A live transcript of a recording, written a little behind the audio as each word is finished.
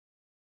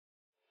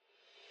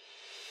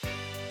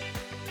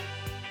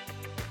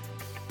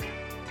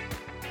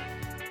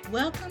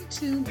Welcome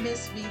to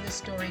Miss V the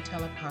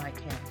Storyteller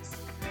podcast.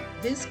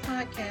 This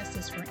podcast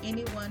is for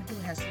anyone who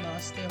has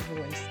lost their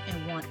voice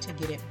and want to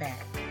get it back.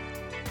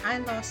 I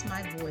lost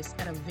my voice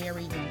at a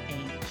very young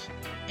age,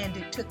 and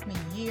it took me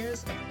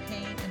years of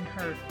pain and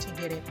hurt to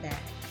get it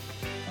back.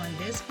 On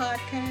this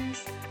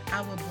podcast,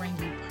 I will bring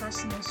you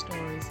personal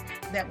stories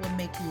that will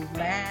make you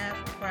laugh,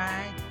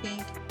 cry,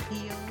 think,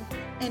 heal,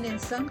 and in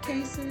some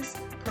cases,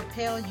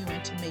 propel you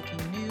into making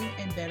new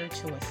and better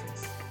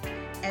choices.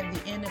 At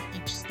the end of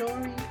each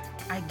story,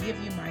 I give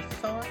you my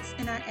thoughts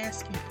and I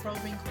ask you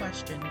probing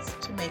questions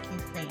to make you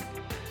think.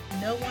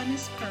 No one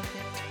is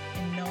perfect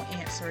and no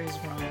answer is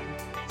wrong.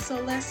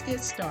 So let's get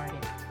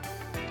started.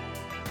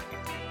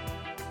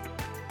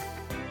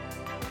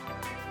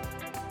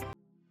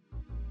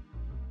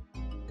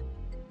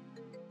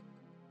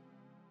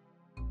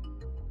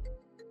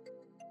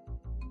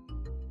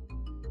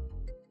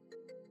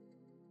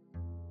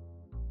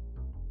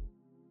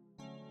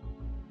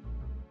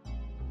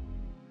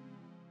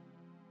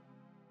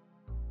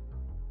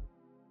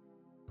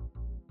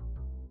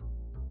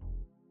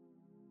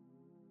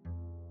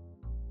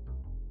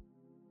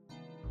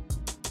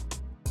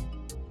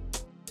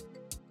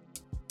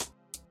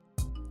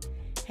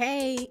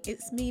 Hey,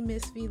 it's me,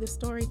 Miss V the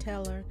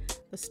Storyteller.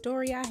 The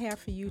story I have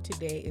for you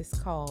today is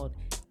called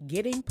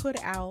Getting Put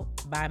Out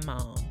by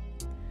Mom.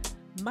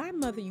 My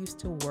mother used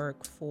to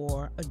work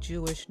for a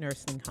Jewish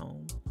nursing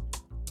home.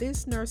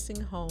 This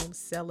nursing home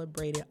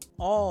celebrated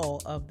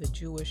all of the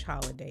Jewish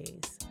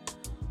holidays.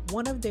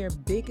 One of their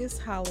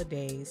biggest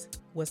holidays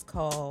was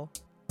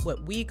called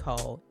what we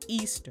call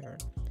Easter.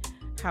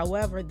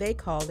 However, they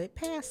call it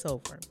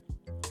Passover.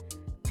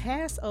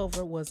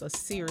 Passover was a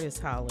serious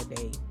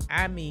holiday.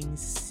 I mean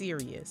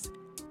serious.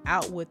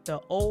 Out with the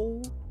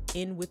old,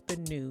 in with the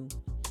new.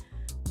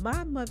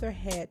 My mother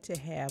had to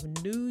have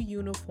new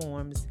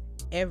uniforms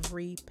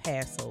every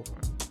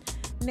Passover.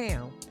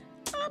 Now,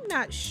 I'm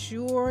not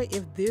sure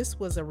if this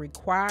was a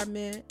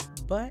requirement,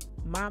 but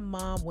my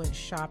mom went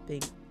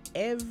shopping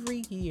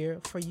every year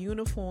for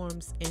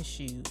uniforms and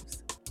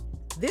shoes.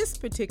 This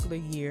particular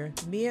year,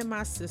 me and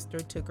my sister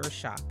took her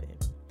shopping.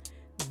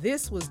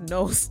 This was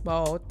no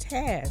small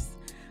task.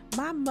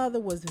 My mother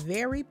was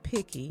very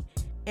picky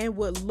and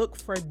would look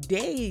for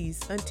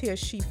days until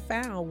she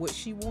found what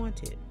she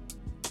wanted.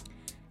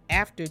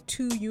 After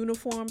 2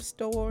 uniform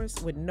stores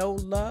with no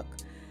luck,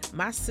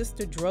 my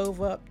sister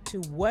drove up to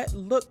what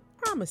looked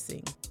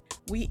promising.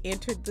 We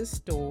entered the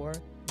store.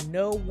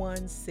 No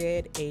one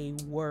said a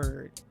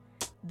word.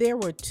 There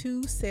were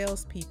 2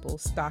 salespeople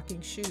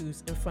stocking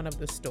shoes in front of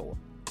the store.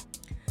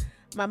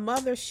 My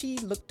mother, she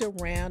looked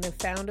around and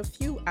found a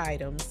few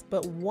items,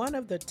 but one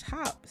of the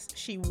tops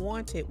she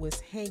wanted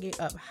was hanging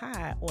up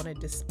high on a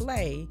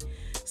display,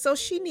 so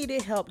she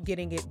needed help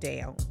getting it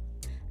down.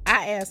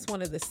 I asked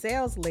one of the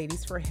sales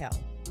ladies for help.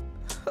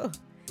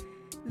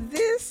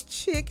 This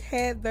chick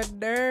had the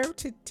nerve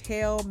to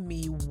tell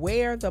me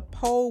where the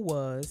pole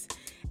was,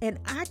 and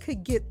I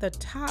could get the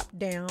top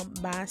down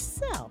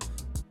myself.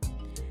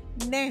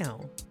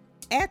 Now,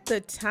 at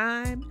the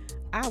time,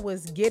 I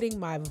was getting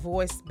my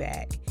voice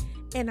back,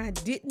 and I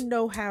didn't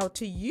know how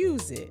to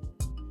use it.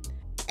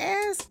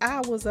 As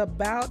I was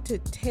about to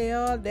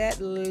tell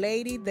that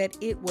lady that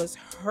it was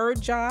her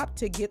job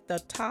to get the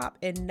top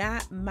and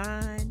not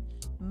mine,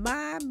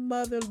 my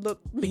mother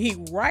looked me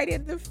right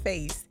in the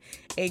face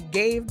and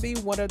gave me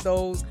one of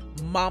those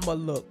mama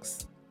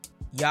looks.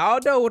 Y'all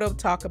know what I'm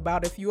talking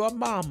about if you're a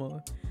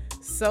mama.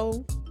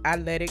 So I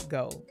let it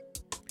go.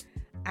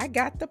 I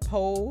got the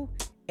pole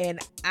and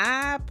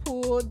I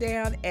pulled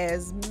down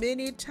as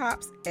many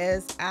tops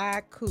as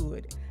I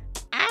could.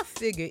 I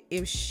figured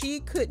if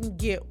she couldn't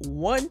get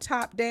one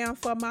top down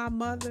for my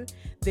mother,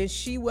 then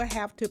she would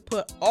have to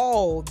put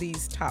all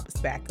these tops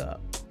back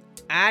up.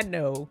 I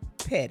know,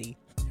 petty.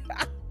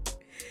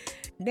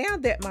 Now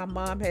that my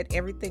mom had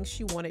everything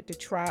she wanted to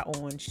try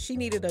on, she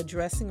needed a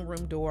dressing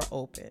room door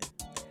open.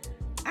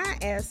 I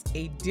asked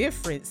a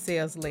different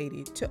sales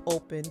lady to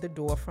open the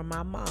door for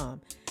my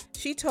mom.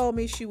 She told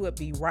me she would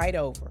be right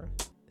over.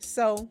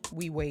 So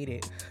we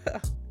waited.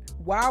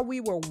 While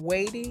we were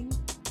waiting,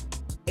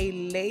 a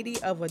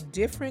lady of a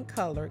different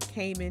color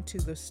came into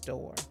the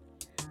store.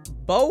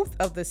 Both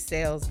of the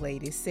sales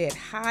ladies said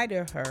hi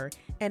to her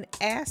and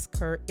asked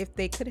her if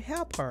they could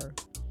help her.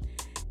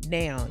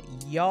 Now,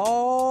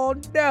 y'all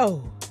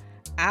know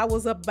I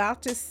was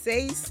about to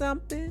say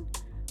something,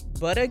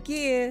 but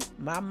again,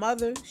 my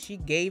mother, she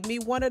gave me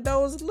one of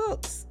those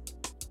looks.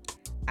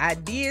 I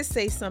did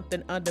say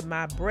something under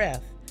my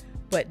breath,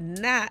 but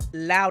not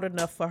loud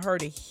enough for her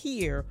to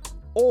hear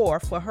or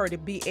for her to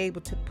be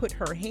able to put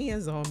her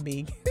hands on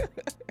me.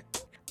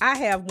 I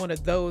have one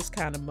of those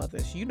kind of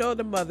mothers. You know,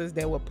 the mothers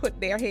that will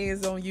put their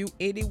hands on you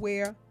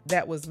anywhere?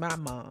 That was my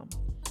mom.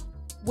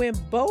 When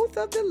both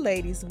of the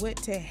ladies went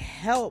to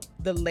help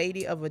the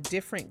lady of a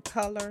different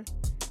color,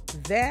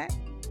 that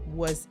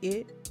was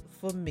it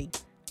for me.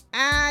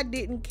 I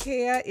didn't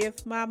care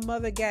if my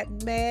mother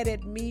got mad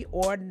at me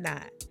or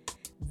not.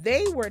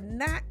 They were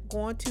not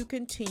going to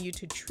continue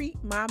to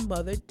treat my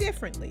mother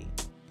differently.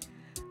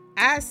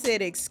 I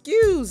said,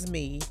 "Excuse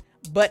me,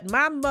 but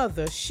my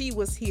mother, she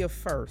was here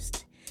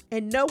first,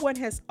 and no one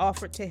has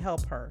offered to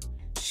help her.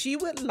 She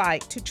would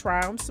like to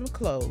try on some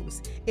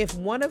clothes. If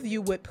one of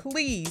you would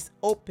please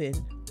open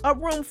a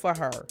room for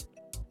her."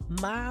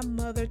 My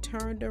mother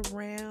turned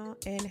around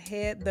and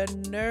had the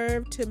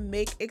nerve to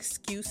make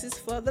excuses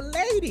for the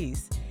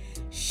ladies.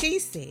 She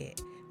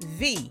said,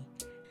 "V,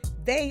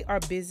 they are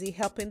busy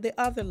helping the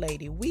other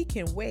lady. We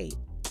can wait."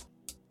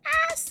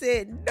 I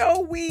said, "No,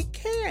 we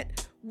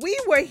can't. We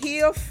were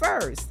here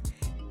first."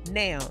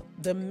 Now,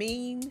 the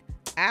mean,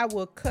 "I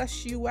will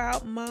cuss you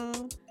out,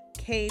 Mom,"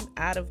 came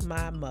out of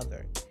my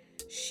mother.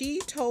 She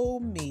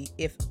told me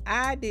if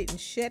I didn't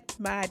shut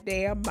my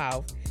damn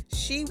mouth,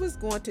 she was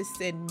going to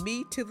send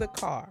me to the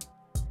car.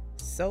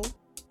 So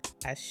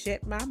I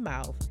shut my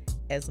mouth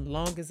as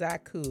long as I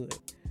could.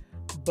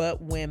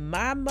 But when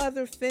my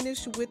mother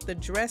finished with the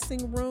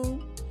dressing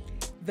room,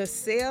 the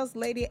sales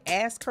lady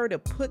asked her to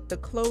put the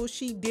clothes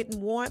she didn't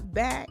want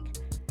back.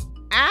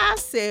 I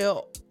said,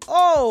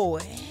 "Oh,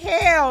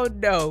 hell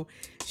no.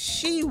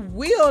 She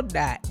will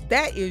not.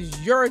 That is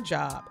your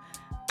job."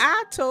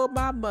 I told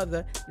my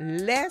mother,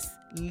 "Let's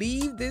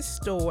leave this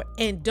store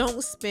and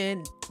don't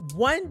spend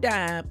one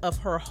dime of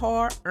her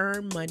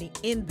hard-earned money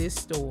in this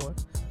store."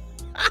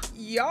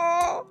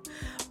 Y'all,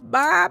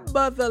 my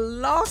mother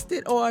lost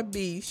it on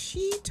me.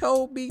 She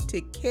told me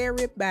to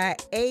carry my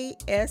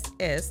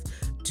ASS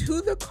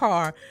to the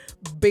car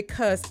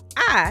because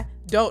I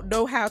don't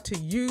know how to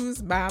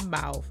use my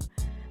mouth.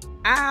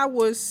 I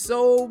was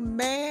so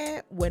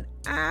mad when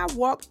I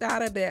walked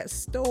out of that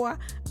store.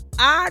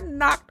 I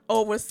knocked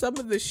over some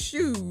of the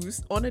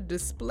shoes on a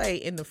display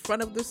in the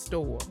front of the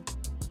store.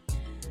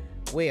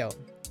 Well,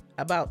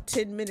 about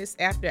 10 minutes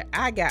after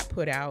I got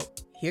put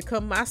out, here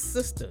come my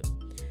sister.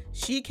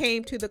 She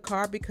came to the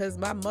car because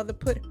my mother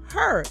put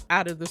her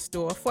out of the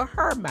store for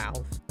her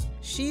mouth.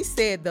 She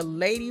said the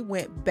lady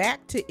went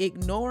back to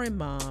ignoring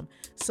Mom,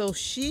 so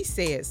she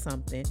said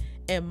something,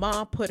 and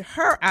Mom put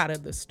her out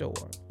of the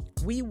store.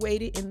 We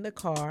waited in the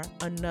car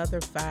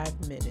another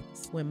 5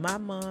 minutes when my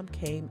mom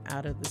came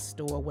out of the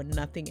store with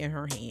nothing in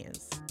her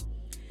hands.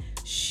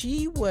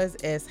 She was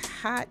as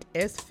hot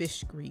as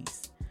fish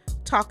grease,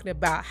 talking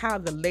about how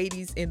the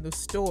ladies in the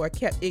store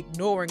kept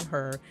ignoring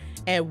her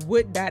and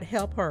would not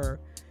help her.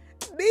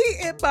 Me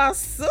and my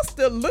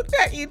sister looked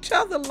at each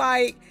other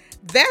like,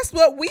 "That's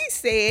what we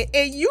said,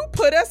 and you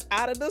put us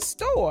out of the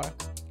store."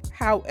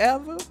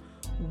 However,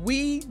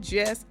 we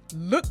just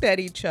looked at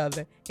each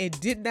other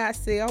and did not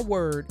say a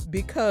word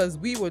because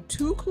we were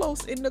too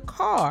close in the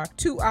car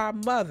to our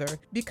mother,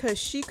 because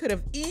she could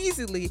have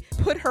easily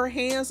put her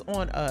hands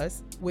on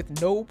us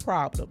with no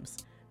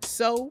problems.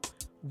 So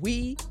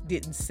we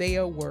didn't say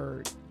a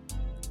word.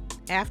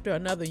 After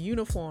another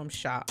uniform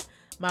shop,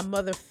 my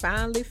mother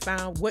finally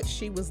found what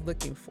she was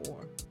looking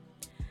for.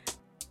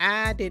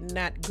 I did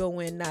not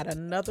go in not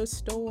another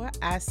store.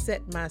 I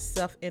set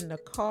myself in the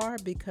car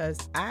because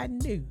I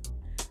knew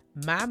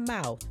my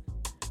mouth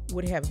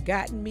would have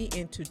gotten me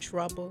into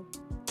trouble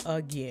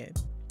again.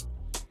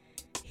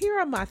 Here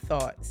are my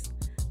thoughts.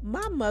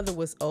 My mother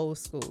was old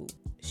school.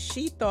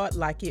 She thought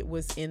like it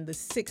was in the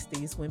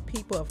 60s when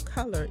people of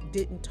color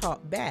didn't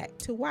talk back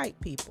to white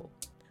people.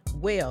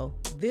 Well,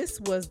 this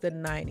was the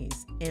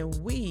 90s, and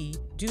we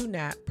do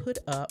not put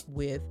up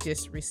with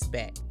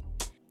disrespect.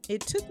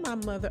 It took my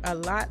mother a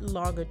lot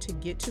longer to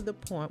get to the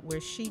point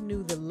where she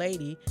knew the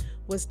lady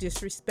was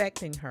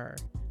disrespecting her.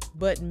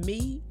 But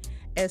me,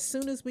 as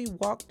soon as we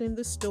walked in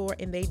the store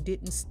and they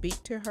didn't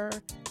speak to her,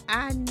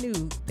 I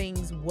knew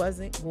things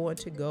wasn't going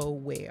to go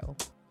well.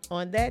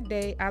 On that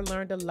day, I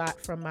learned a lot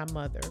from my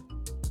mother.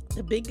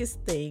 The biggest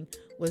thing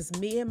was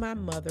me and my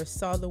mother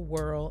saw the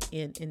world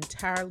in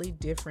entirely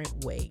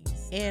different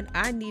ways, and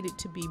I needed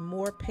to be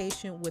more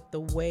patient with the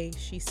way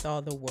she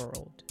saw the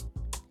world.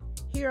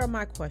 Here are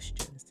my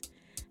questions.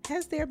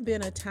 Has there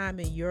been a time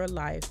in your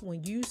life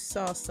when you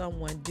saw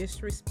someone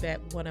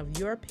disrespect one of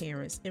your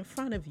parents in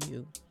front of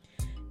you?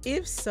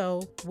 If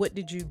so, what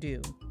did you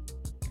do?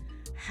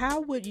 How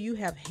would you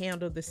have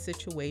handled the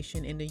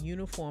situation in the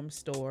uniform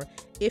store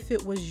if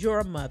it was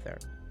your mother?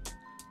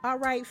 All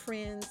right,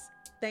 friends.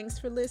 Thanks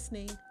for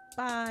listening.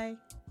 Bye.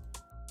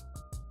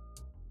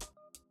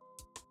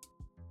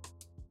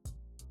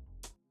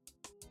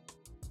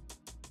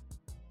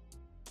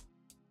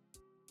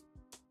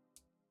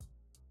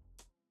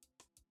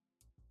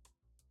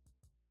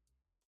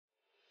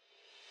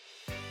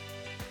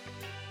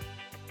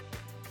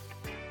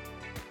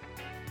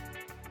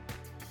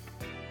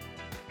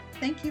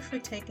 Thank you for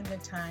taking the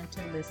time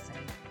to listen.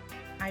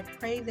 I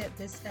pray that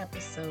this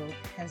episode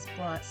has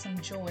brought some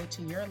joy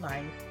to your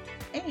life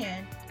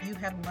and you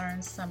have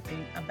learned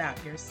something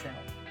about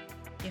yourself.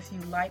 If you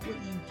like what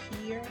you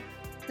hear,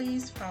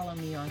 please follow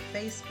me on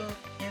Facebook,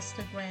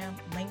 Instagram,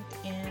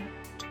 LinkedIn,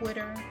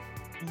 Twitter,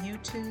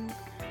 YouTube.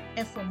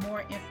 And for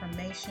more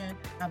information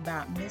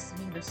about Miss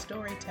V the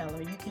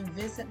Storyteller, you can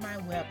visit my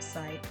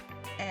website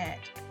at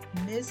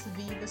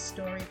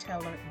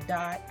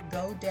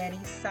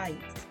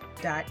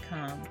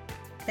missvthestoryteller.godaddysites.com.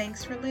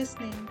 Thanks for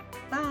listening.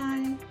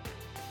 Bye.